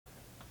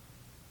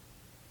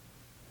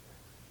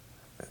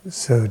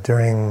So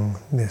during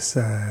this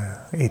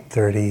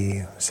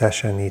 8:30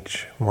 session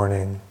each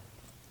morning,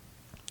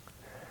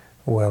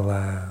 we'll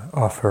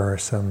offer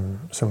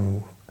some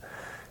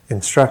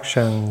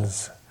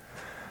instructions,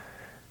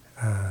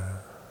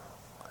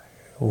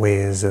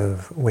 ways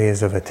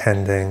of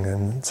attending,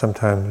 and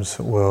sometimes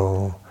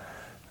we'll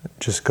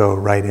just go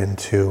right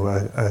into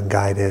a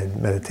guided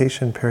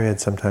meditation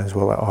period. Sometimes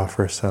we'll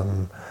offer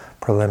some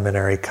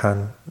preliminary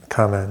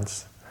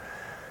comments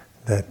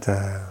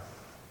that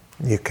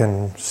you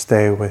can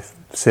stay with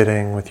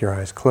sitting with your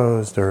eyes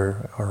closed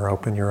or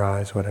open your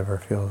eyes, whatever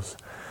feels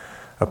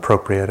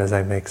appropriate as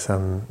I make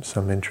some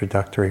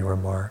introductory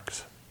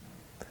remarks.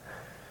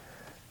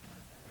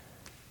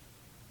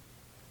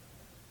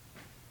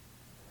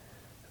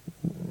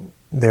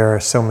 There are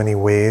so many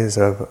ways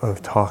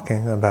of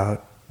talking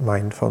about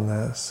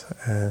mindfulness,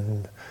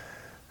 and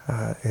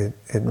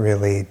it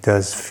really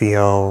does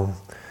feel.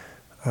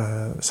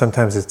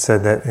 Sometimes it's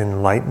said that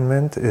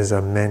enlightenment is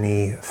a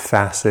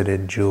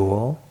many-faceted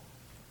jewel,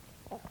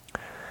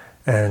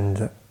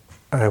 and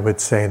I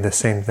would say the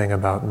same thing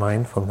about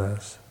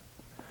mindfulness.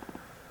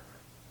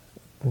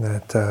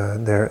 That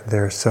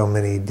there are so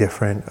many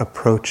different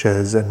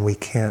approaches, and we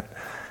can't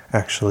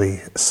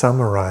actually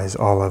summarize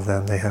all of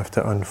them. They have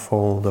to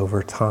unfold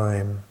over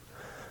time.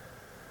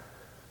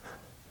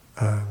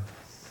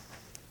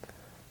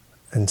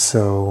 And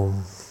so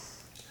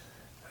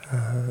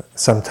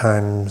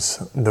sometimes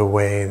the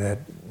way that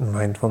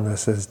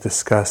mindfulness is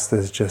discussed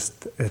is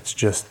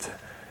just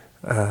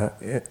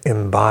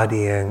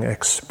embodying,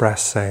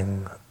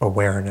 expressing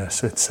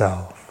awareness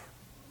itself.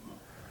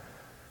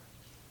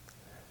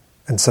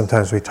 And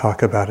sometimes we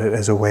talk about it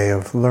as a way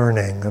of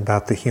learning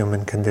about the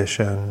human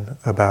condition,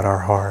 about our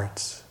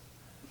hearts,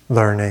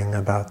 learning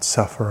about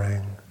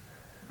suffering,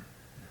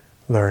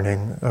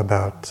 learning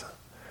about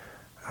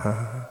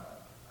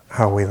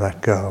how we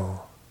let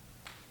go.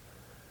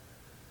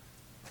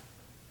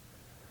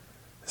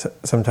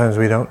 Sometimes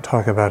we don't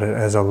talk about it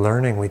as a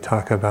learning, we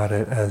talk about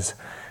it as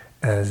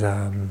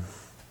a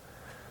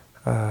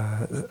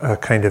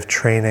kind of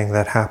training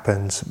that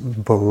happens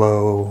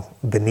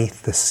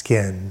beneath the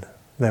skin,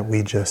 that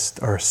we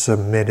just are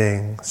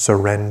submitting,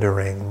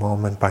 surrendering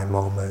moment by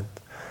moment.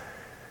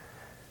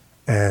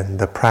 And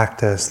the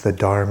practice, the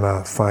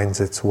Dharma, finds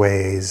its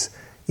ways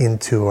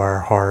into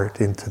our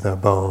heart, into the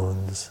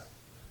bones,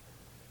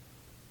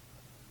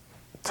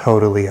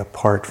 totally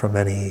apart from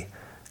any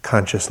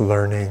conscious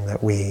learning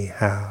that we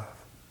have.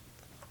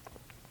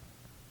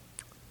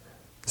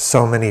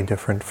 So many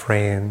different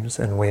frames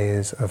and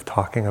ways of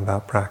talking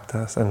about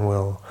practice, and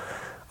we'll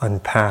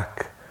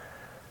unpack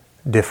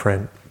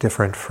different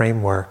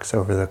frameworks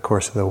over the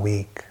course of the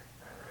week.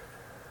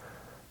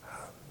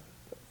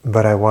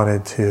 But I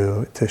wanted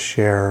to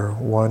share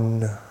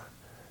one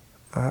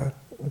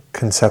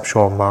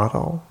conceptual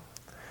model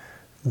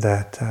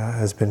that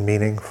has been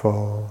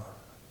meaningful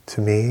to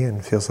me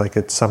and feels like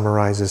it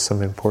summarizes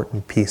some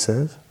important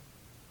pieces.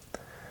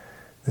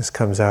 This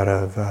comes out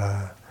of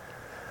a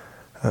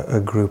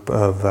group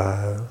of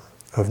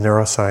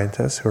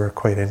neuroscientists who are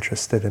quite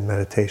interested in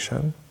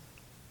meditation.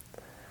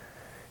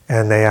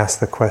 And they ask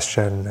the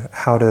question,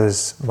 how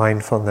does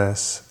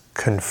mindfulness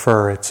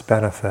confer its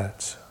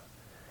benefits?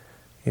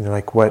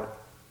 Like what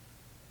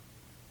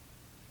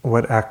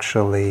are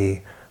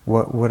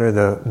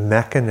the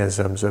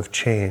mechanisms of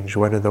change?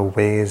 What are the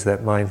ways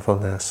that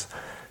mindfulness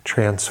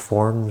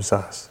transforms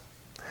us?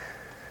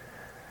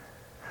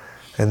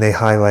 And they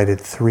highlighted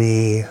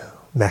 3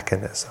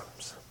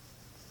 mechanisms.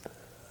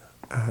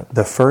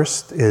 The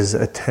first is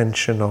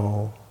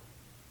attentional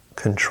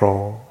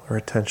control or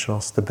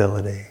attentional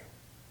stability.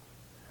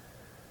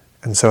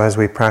 And so as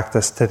we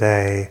practice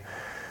today,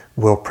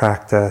 we'll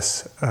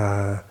practice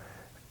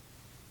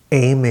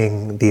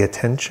aiming the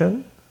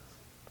attention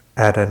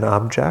at an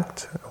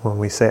object. When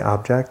we say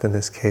object, in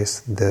this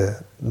case,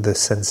 the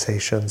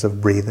sensations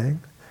of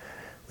breathing.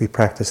 We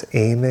practice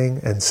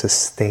aiming and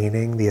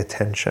sustaining the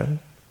attention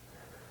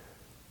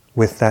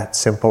with that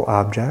simple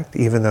object,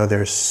 even though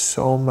there's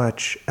so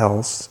much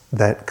else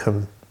that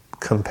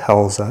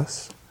compels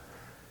us.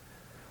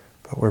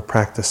 But we're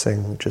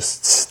practicing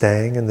just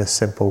staying in this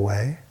simple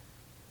way.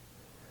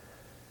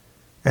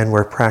 And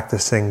we're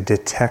practicing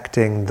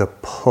detecting the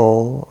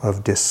pull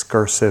of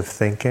discursive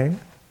thinking,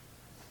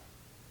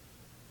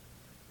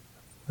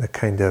 the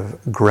kind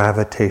of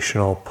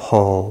gravitational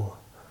pull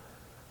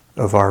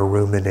of our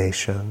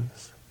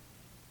ruminations.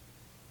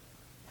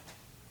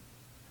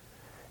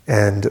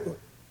 And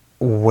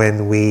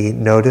when we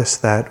notice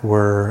that,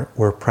 we're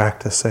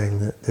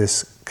practicing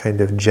this kind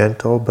of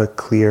gentle but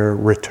clear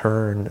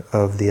return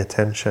of the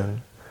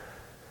attention.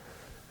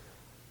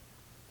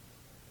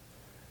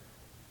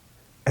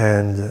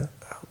 And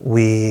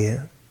we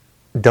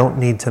don't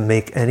need to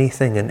make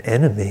anything an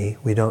enemy.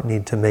 We don't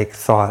need to make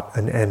thought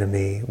an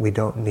enemy. We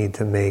don't need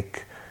to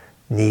make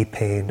knee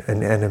pain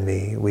an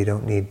enemy. We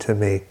don't need to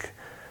make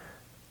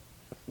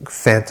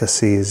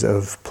fantasies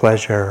of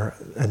pleasure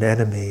an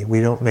enemy. We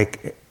don't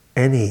make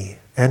any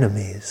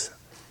enemies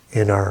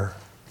in our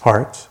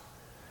hearts.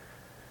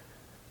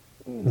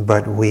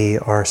 but we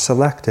are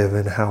selective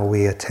in how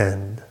we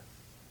attend.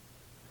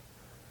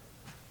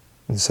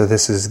 And so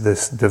this is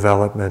this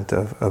development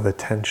of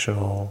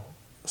attentional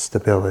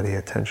stability,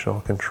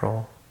 attentional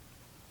control.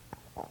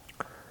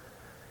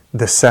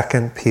 The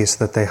second piece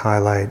that they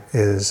highlight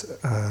is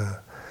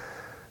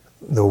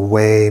the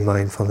way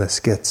mindfulness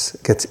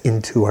gets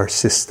into our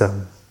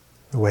system.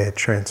 The way it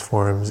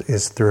transforms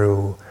is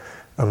through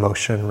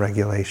emotion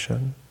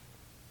regulation.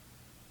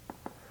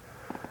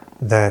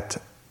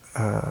 That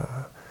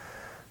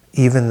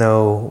even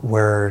though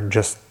we're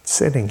just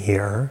sitting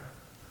here,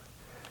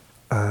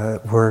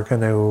 we're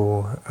going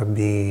to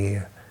be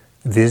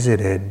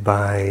visited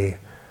by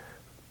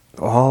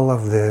all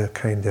of the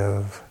kind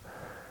of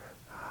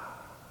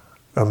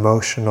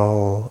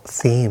emotional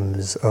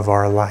themes of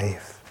our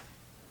life.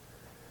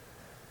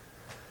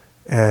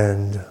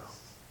 And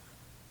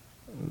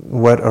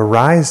what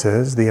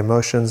arises, the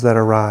emotions that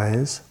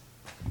arise,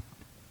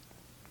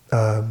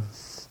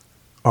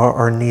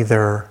 are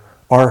neither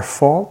our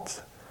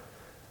fault,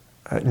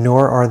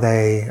 nor are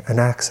they an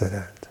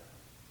accident.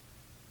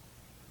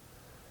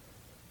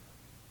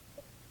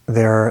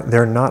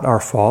 They're not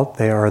our fault.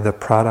 They are the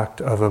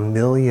product of a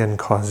million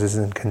causes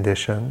and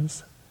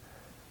conditions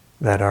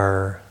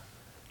that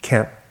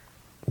can't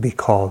be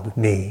called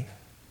me.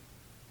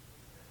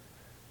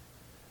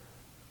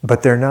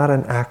 But they're not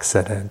an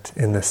accident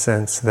in the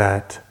sense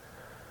that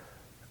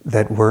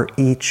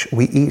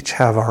we each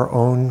have our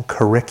own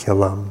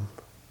curriculum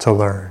to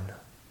learn.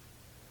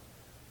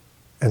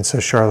 And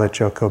so Charlotte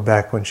Joko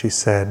Beck, when she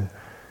said,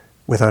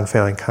 with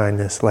unfailing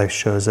kindness, life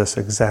shows us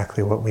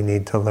exactly what we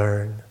need to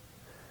learn.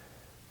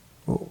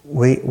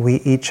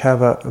 We each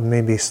have a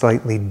maybe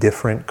slightly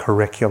different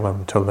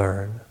curriculum to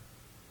learn.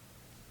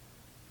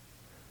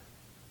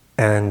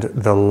 And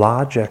the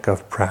logic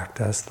of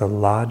practice, the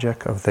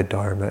logic of the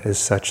Dharma is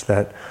such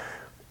that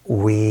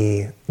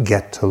we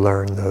get to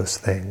learn those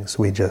things.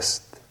 We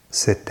just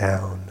sit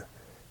down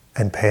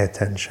and pay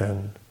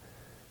attention,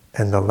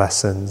 and the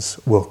lessons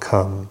will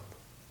come.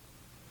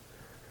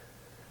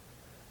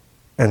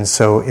 And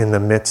so in the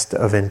midst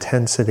of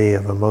intensity,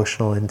 of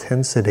emotional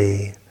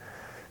intensity,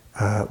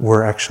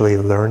 we're actually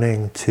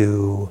learning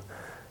to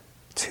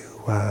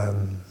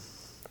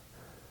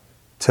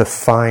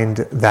find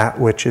that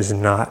which is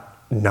not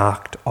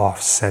knocked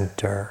off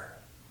center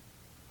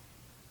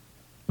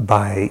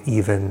by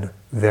even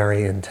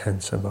very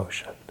intense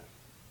emotion.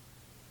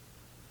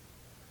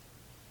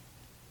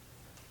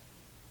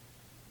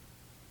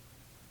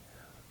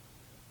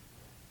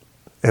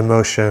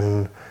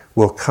 Emotion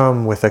will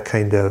come with a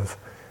kind of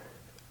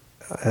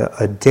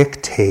a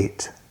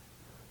dictate.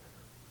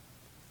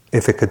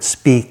 If it could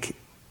speak,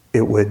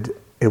 it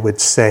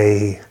would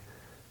say,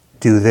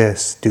 do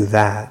this, do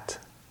that,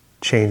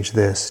 change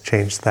this,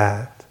 change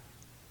that.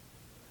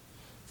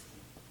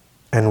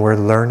 And we're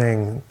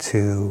learning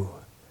to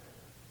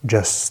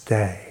just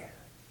stay.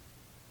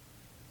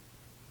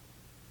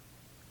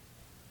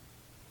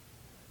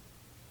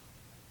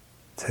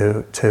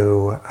 To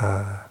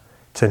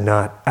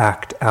not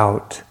act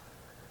out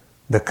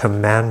the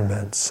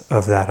commandments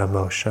of that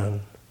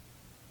emotion.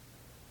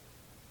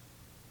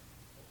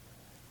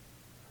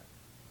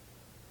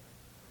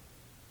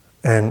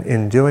 And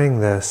in doing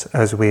this,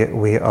 as we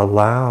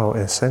allow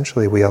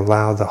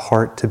the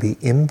heart to be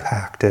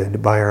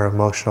impacted by our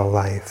emotional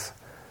life,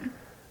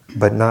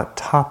 but not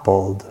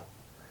toppled.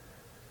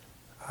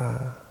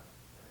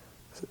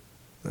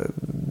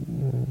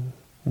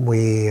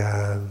 We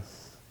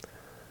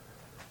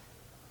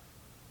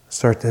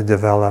start to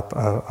develop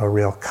a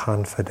real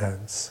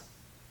confidence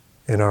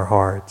in our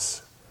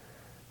hearts,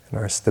 in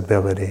our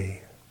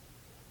stability.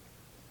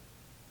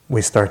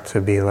 We start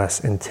to be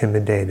less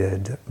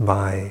intimidated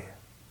by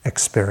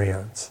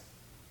experience.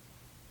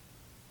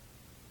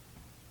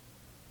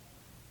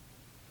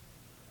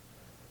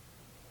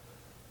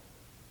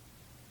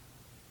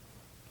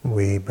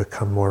 We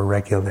become more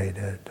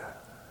regulated.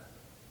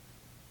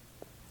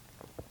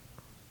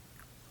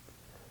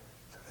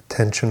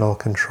 Attentional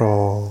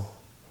control,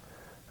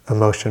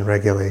 emotion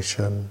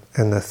regulation,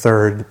 and the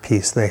third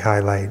piece they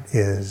highlight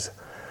is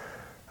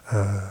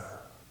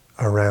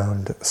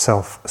around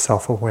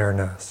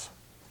self-awareness.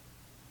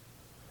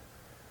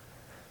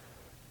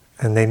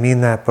 And they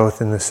mean that both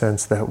in the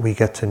sense that we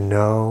get to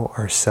know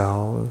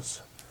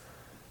ourselves,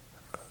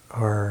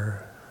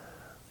 our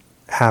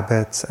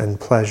habits and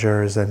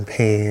pleasures and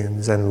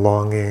pains and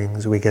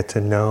longings. We get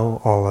to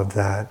know all of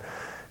that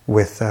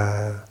with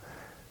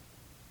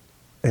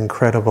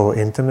incredible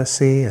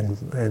intimacy,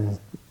 and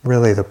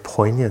really the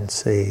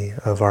poignancy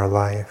of our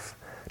life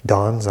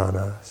dawns on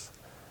us.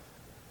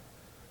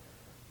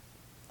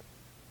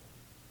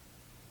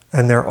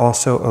 And they're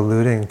also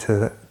alluding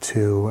to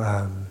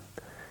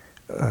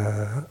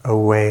a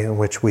way in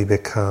which we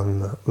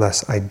become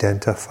less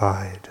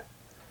identified.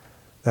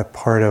 That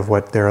part of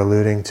what they're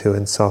alluding to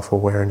in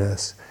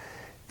self-awareness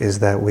is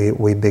that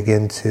we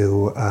begin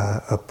to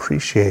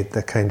appreciate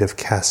the kind of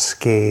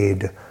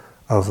cascade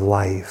of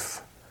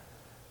life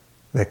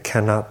that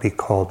cannot be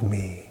called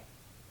me.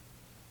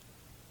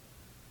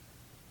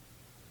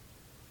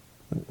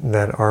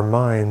 that our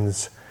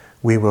minds,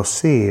 we will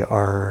see,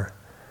 are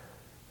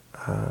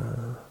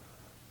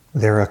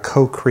they're a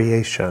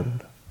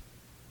co-creation.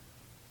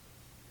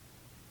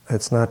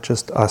 It's not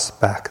just us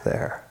back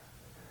there.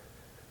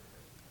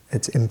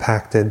 It's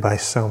impacted by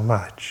so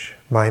much.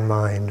 My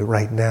mind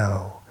right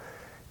now,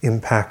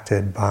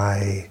 impacted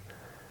by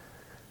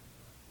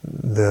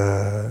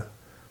the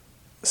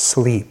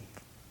sleep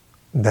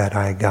that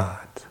I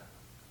got,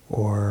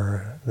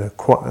 or the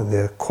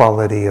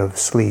quality of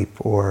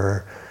sleep,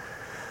 or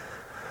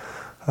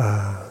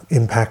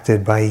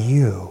impacted by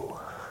you,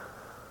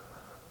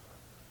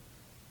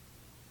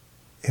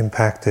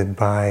 impacted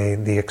by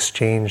the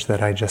exchange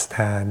that I just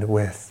had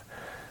with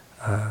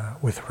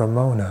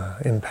Ramona,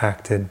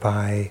 impacted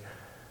by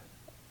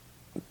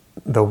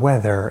the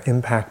weather,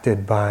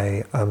 impacted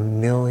by a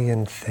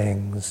million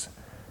things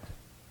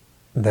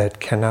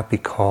that cannot be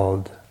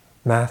called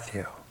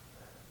Matthew.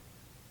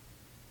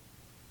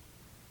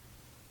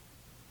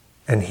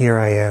 And here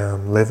I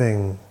am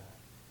living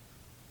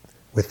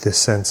with this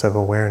sense of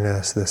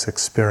awareness, this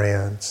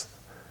experience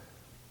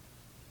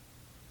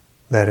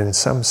that in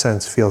some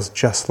sense feels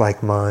just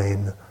like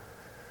mine,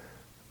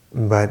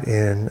 but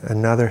in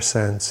another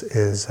sense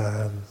is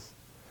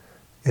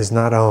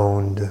not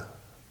owned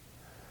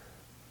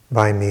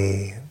by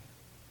me.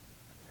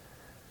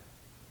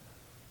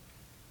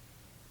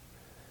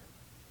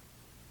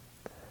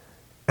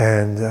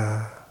 And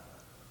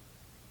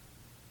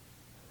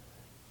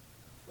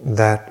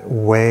that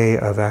way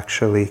of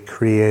actually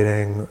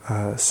creating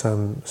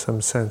some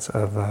sense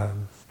of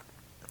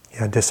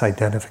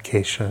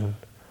disidentification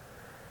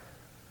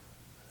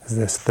is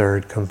this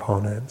third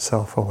component,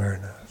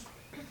 self-awareness.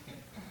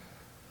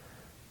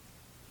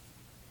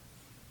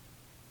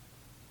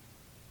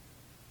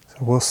 So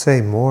we'll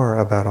say more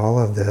about all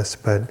of this,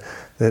 but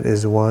that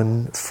is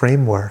one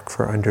framework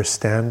for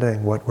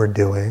understanding what we're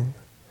doing.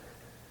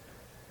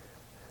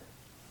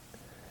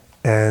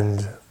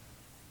 And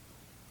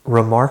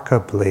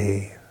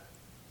remarkably,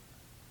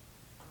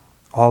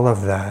 all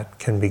of that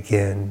can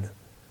begin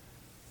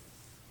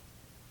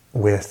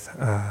with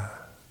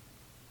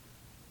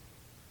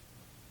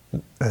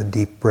a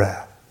deep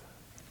breath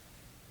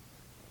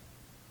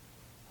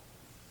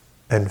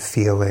and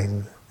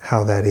feeling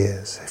how that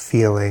is,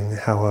 feeling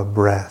how a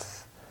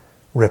breath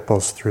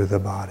ripples through the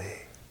body.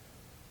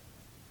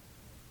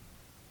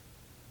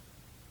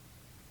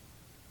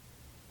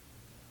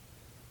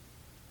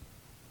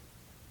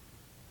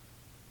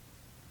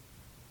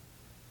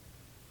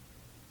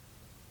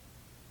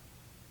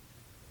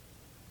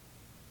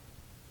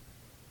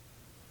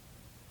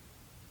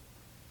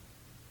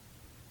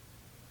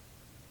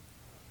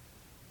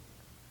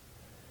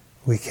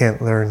 We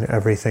can't learn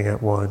everything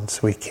at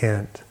once. We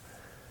can't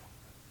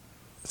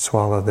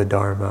swallow the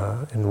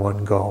Dharma in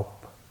one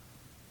gulp.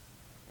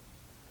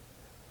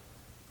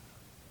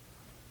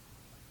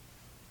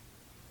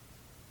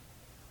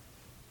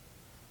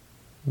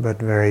 But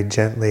very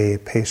gently,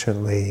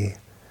 patiently,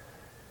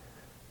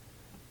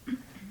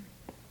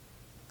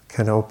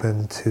 can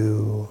open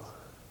to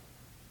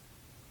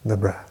the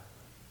breath.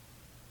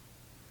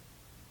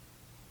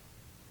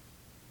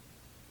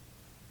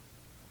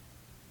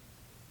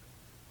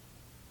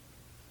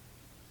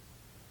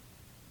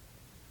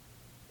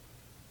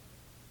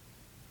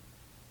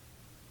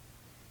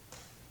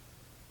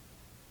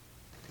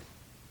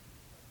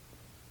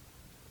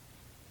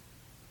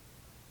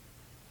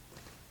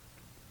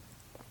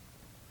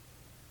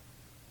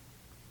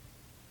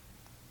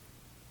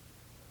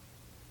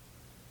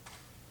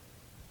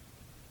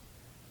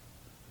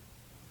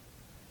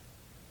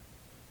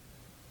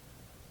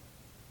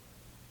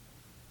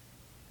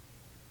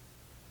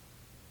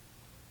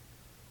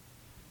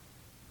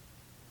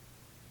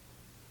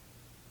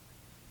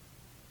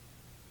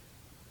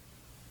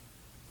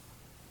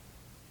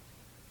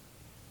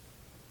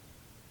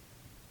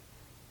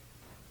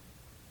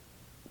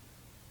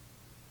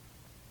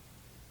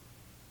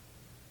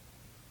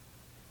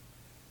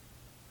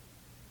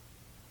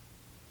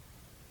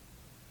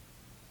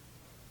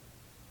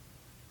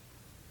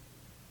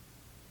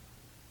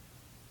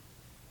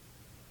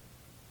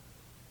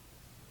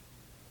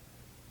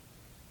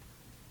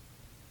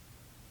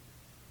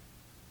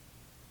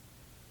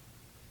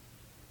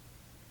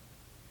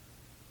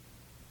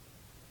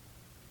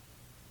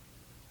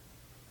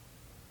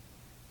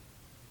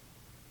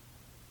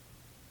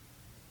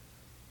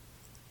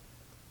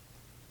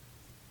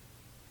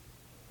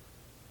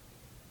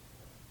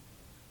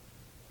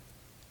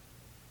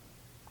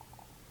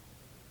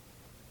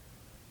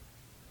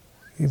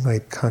 You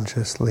might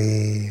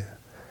consciously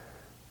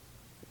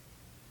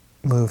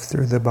move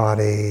through the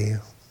body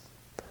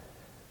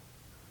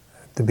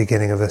at the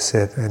beginning of a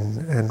sit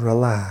and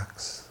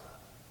relax.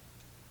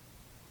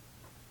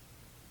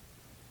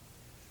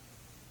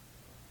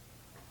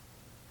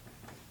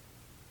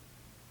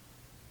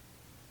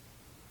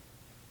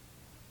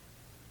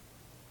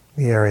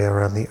 The area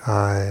around the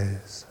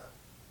eyes.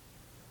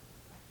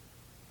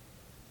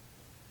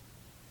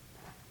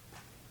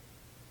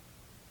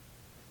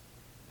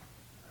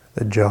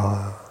 The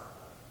jaw,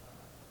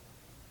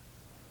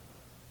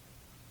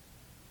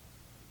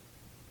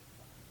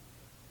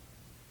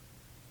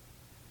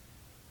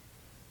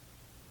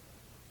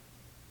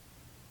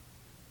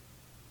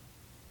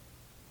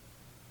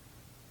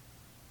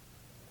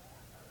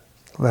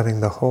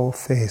 letting the whole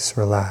face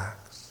relax.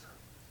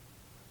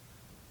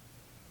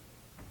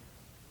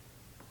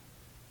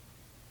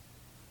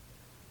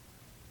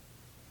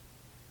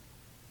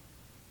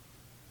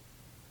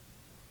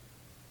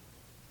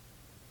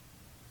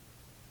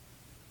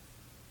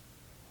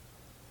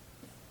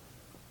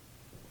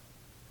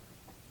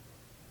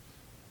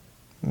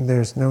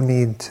 There's no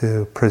need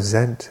to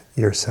present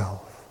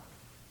yourself.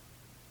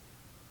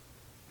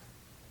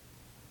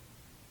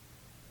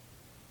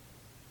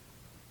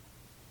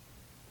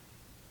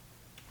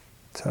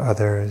 To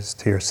others,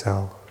 to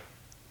yourself.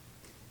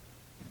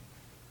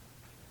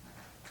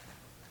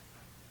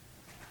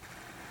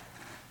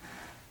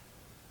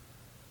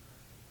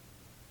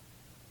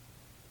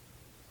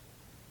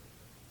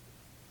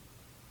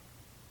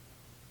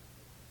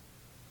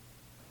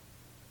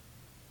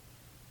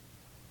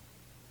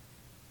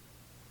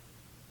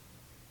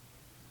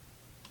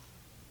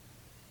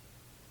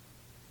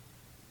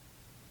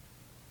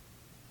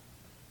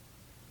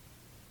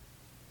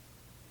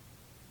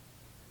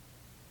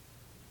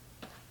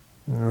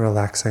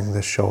 Relaxing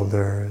the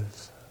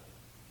shoulders,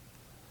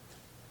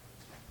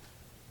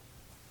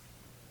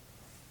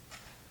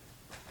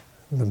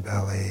 the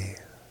belly,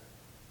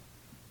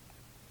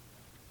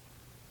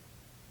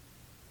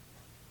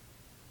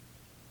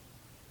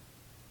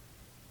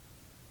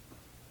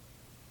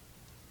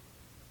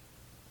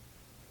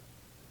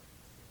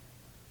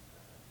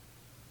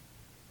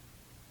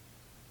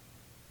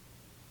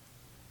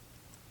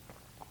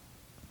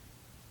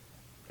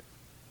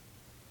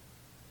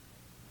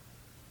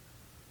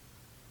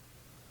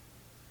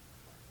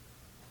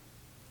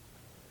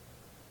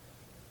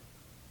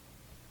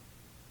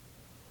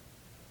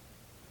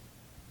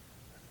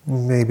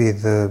 maybe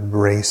the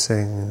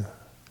bracing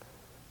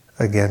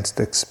against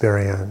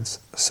experience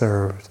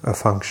served a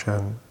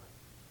function.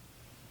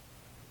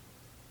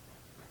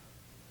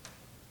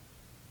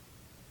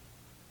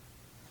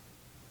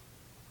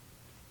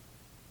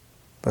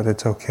 But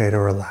it's okay to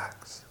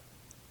relax.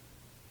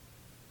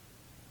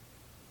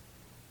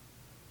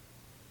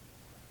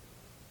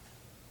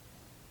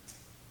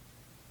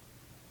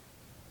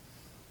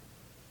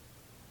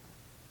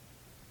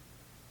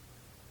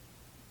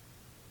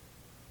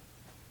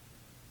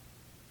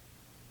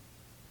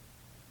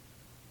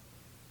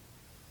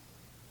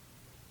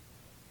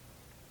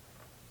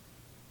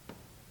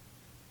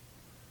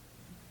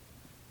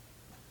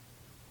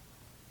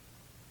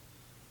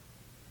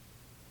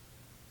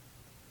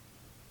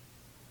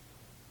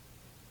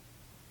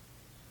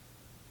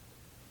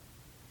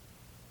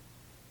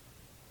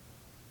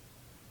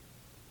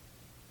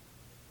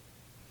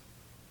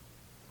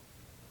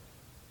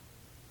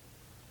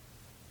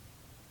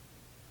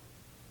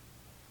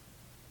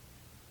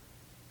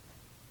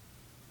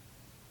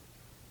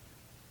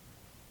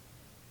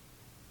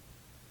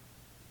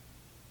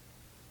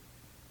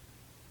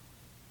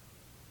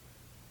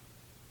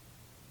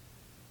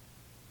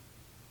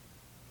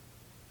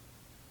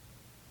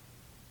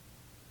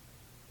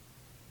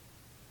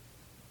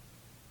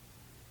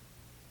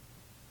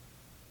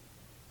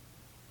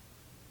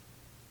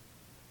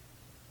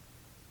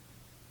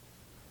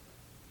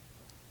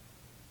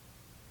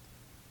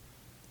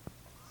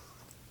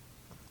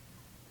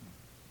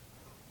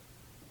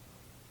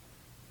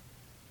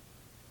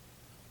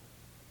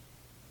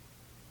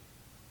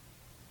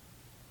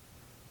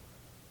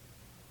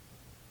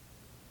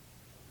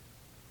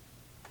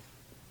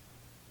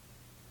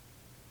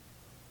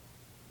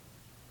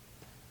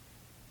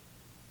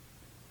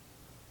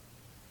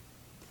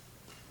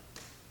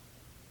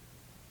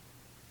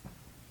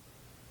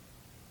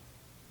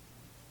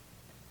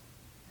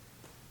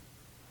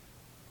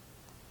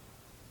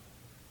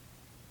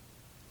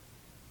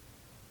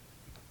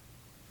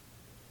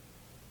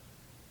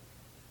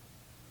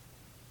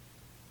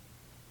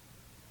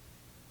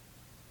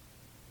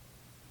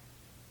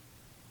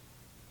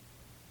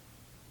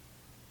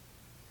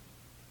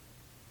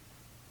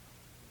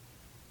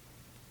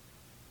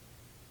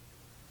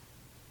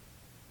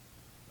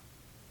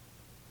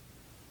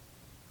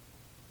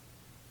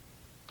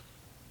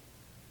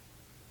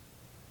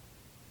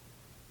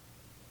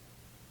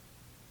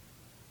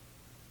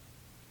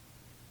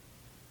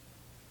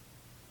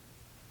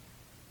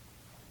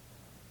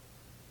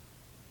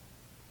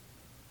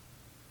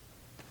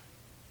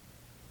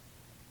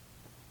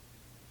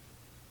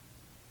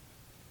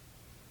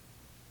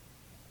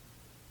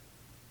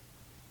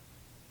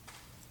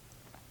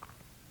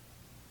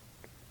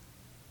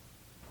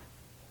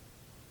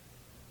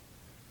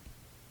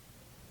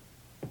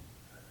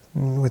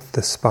 With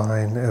the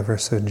spine ever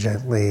so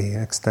gently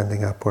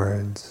extending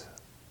upwards,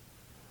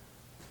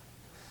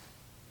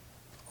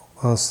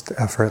 almost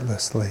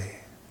effortlessly.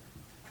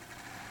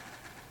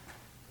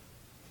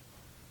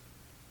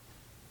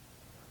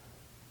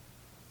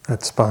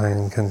 That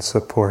spine can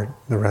support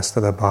the rest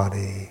of the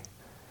body,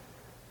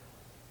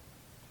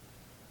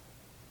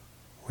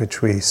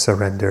 which we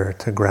surrender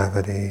to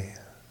gravity.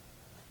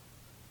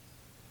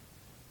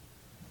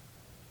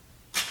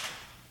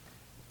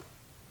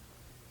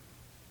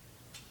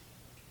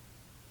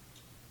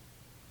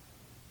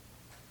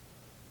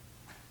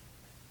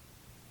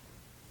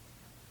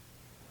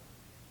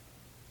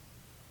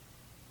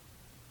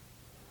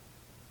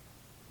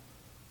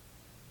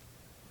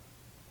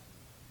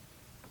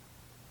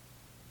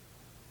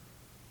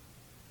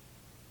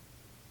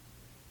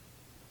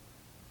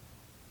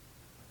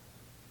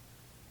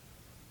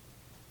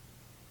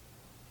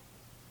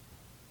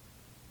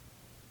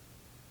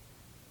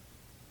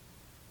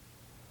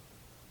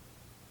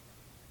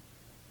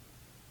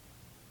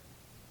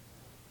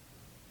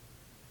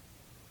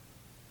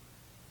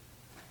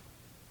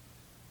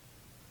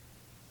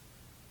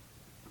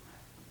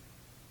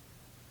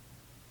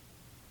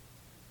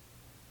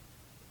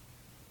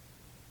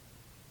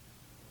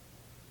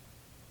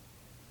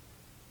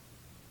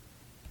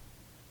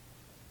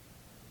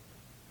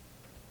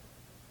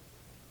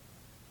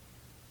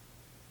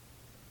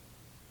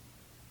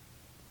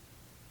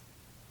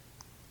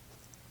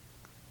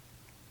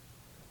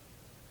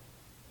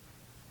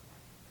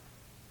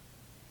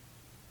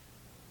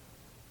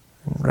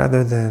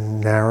 rather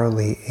than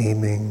narrowly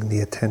aiming the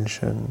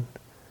attention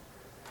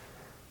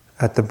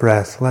at the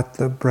breath, let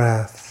the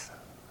breath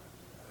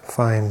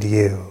find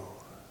you.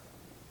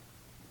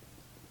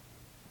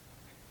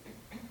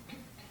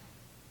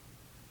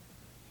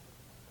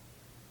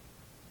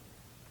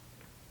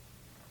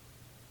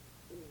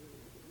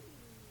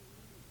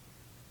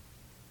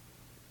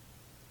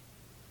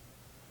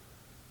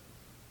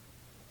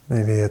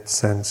 Maybe it's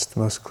sensed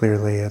most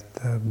clearly at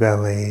the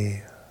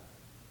belly,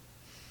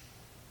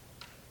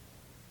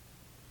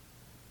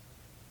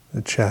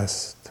 the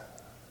chest,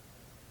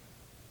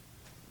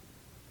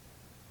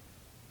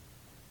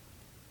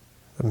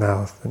 the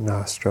mouth, the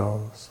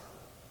nostrils.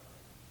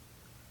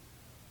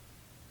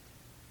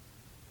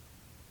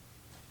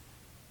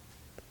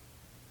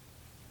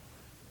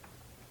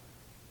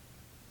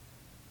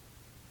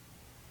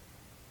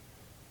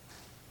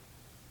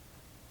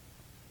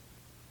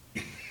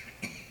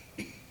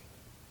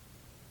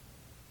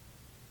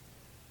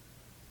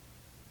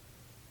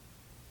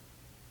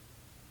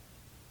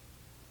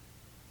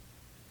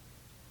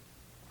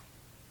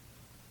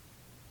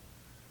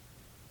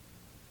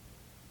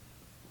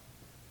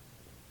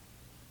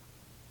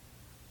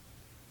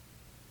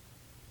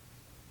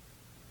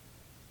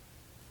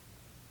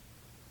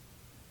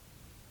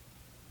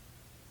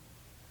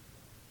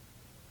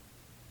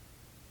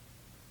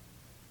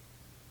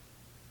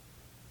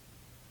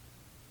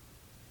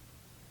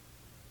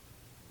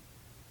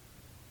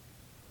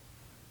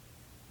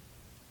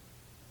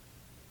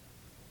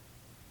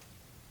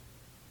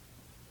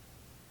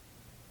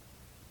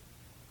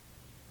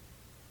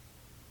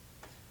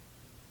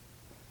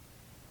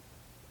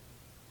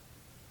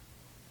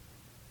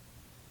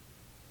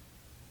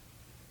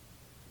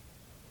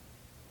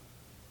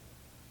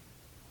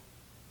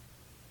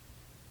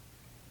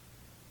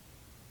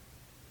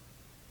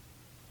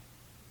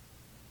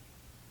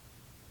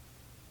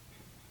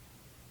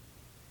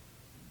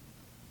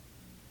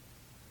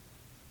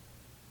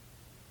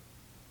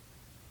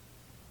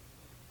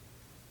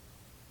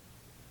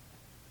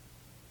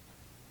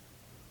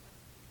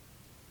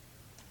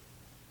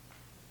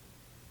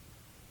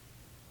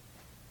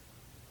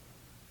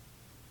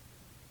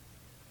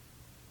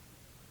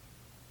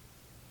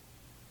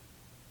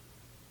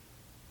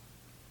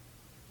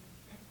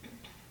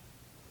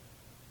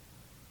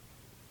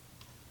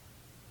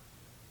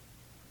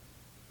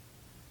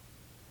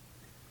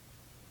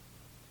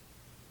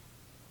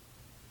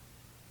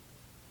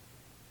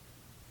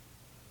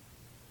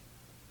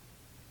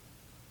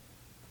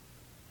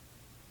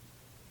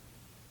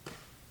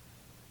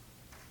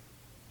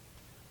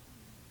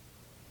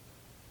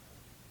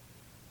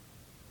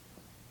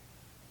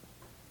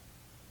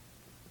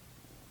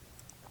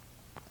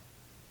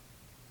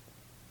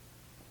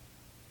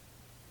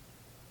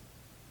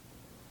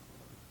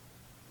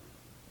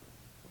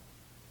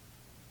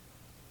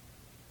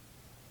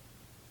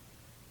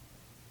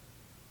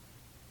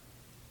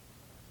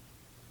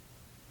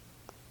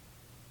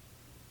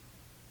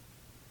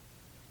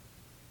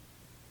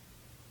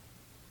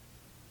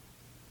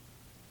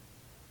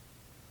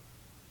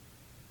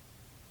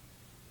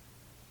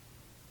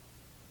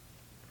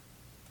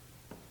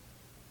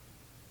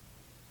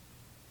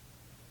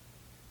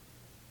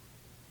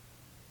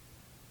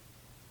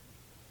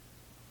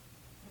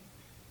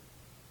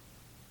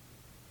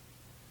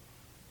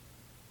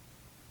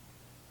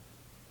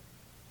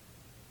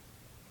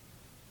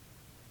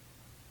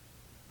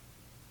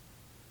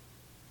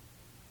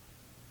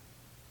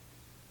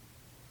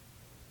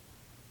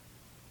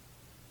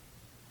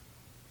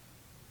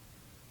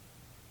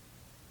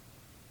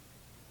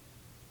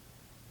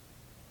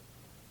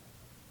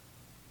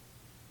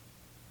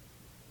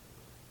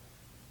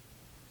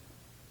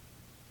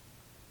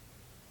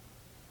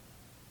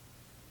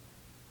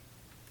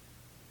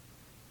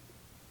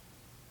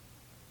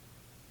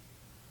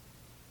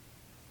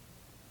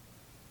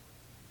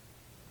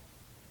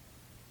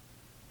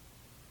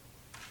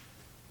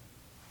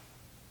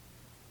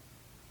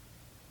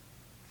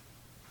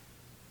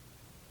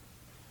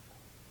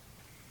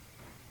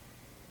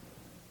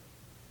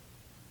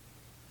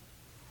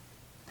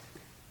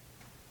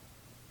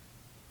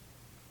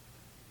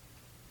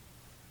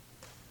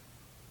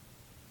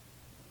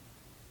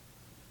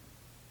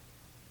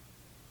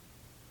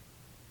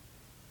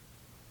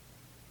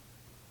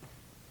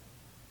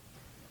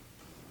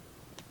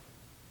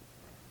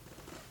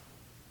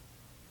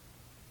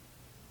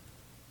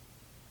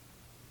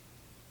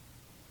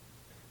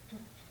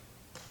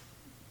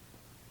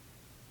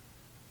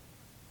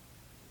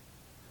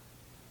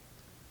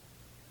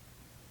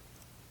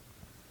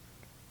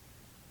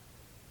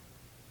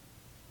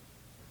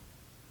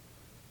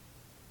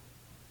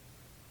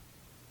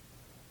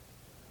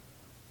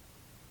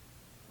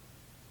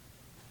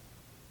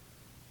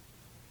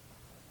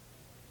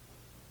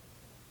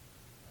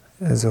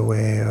 As a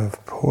way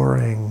of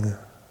pouring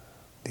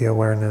the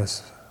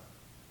awareness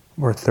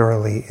more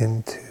thoroughly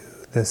into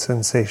the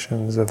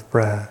sensations of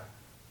breath.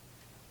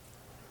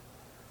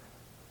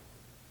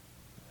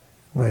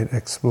 You might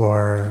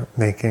explore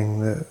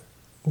making the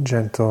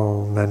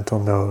gentle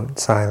mental note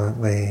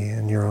silently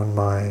in your own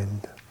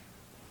mind.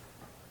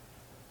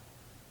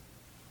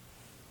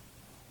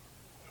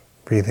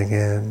 breathing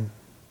in,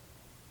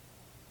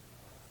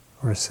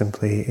 or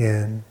simply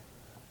in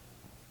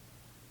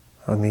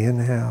on the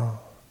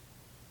inhale,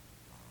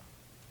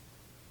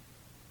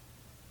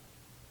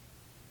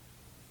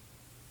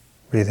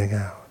 breathing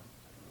out,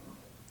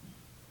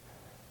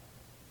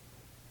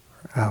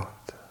 or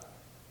out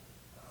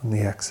on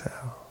the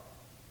exhale.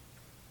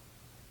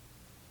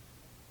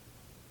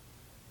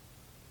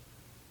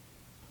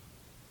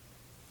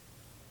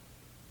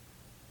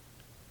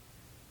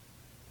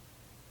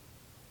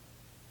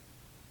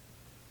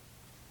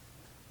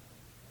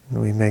 And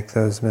we make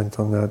those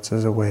mental notes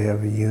as a way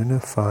of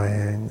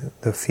unifying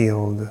the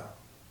field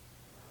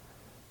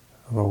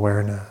of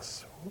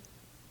awareness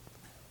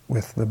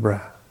with the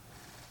breath.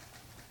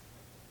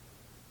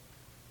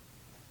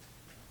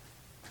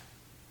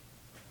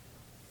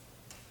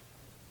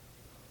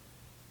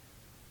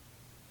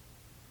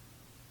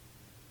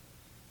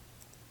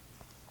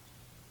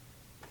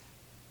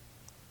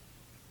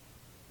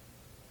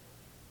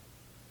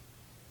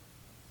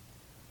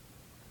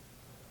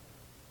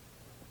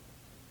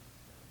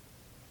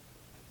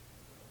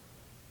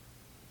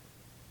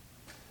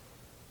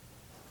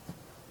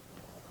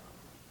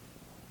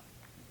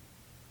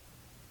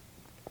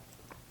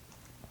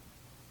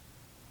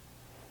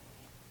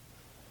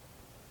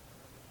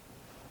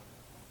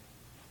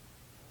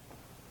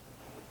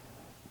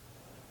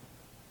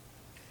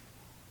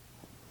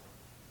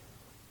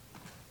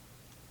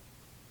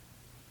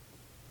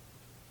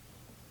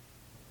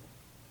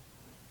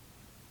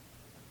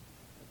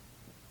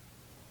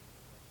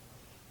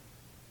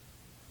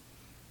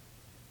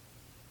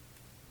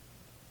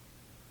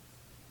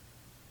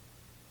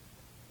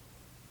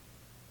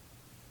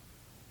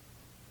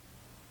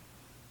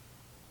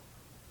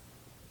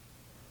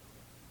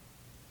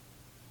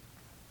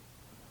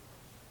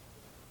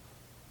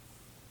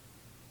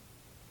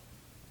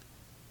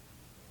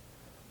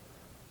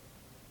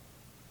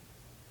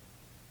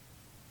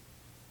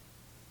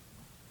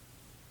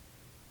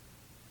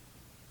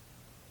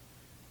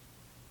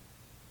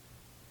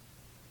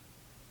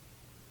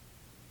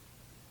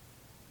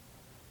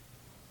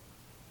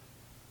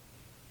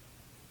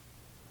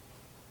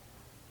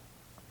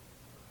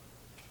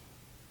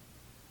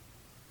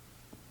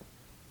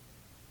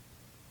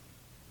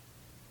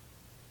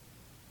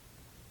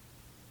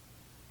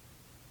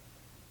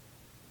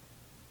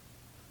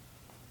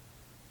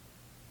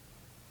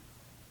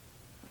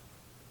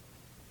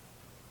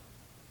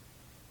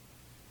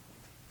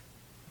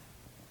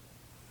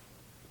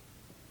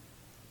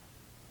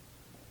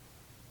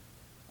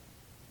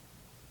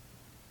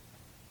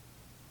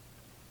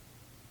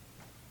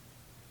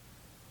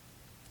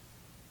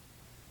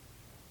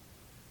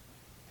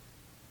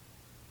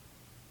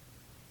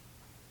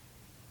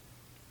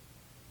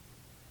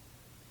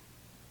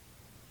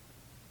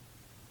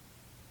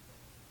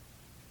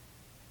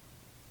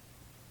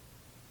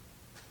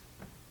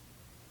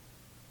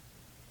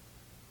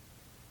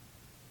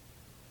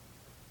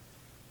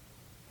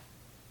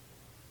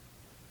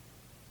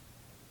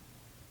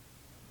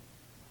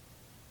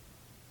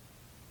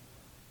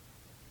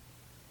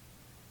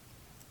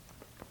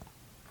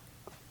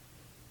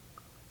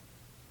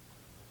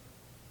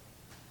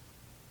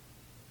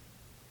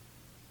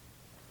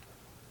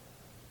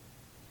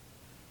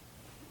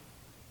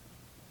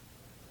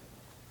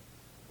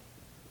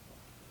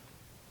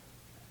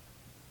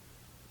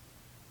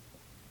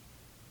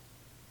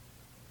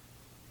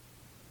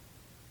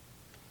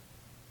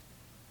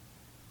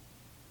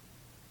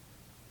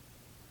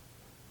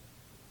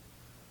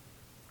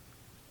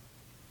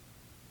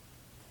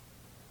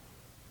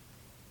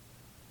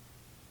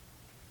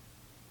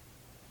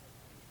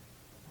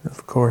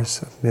 Of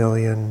course, a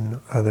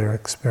million other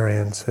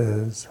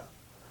experiences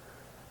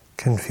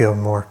can feel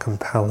more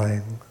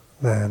compelling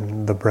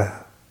than the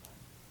breath.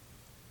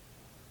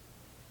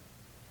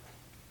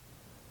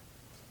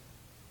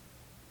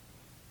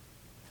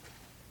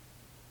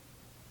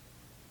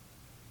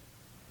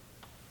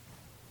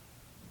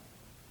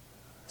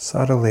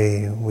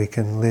 Subtly, we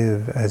can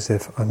live as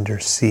if under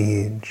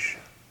siege.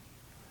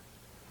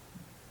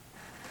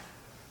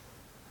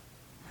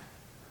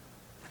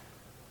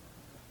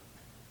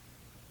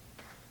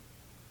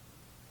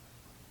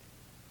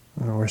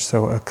 And we're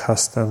so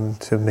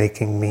accustomed to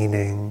making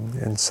meaning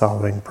and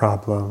solving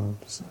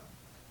problems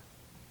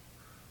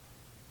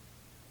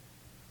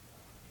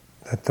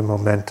that the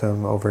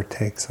momentum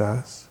overtakes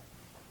us.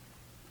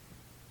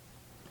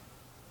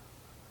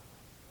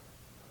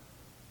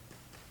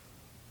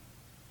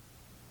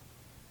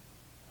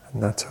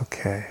 And that's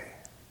okay.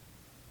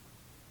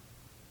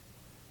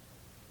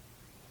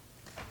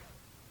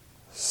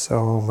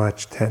 So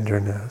much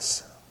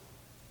tenderness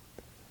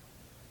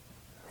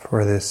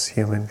for this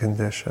human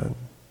condition.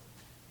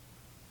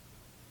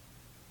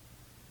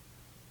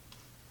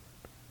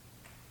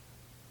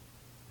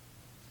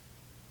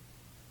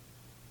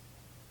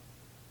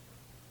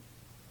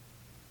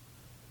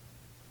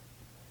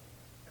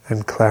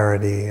 And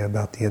clarity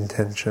about the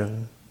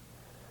intention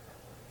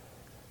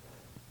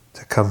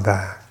to come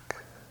back,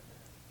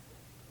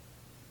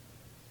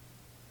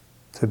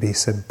 to be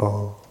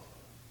simple,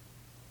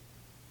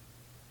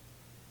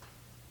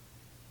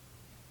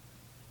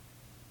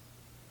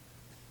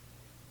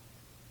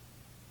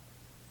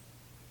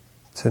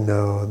 to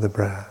know the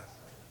breath.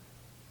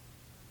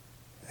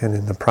 And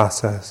in the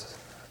process,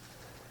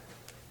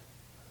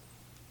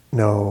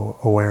 know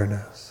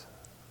awareness.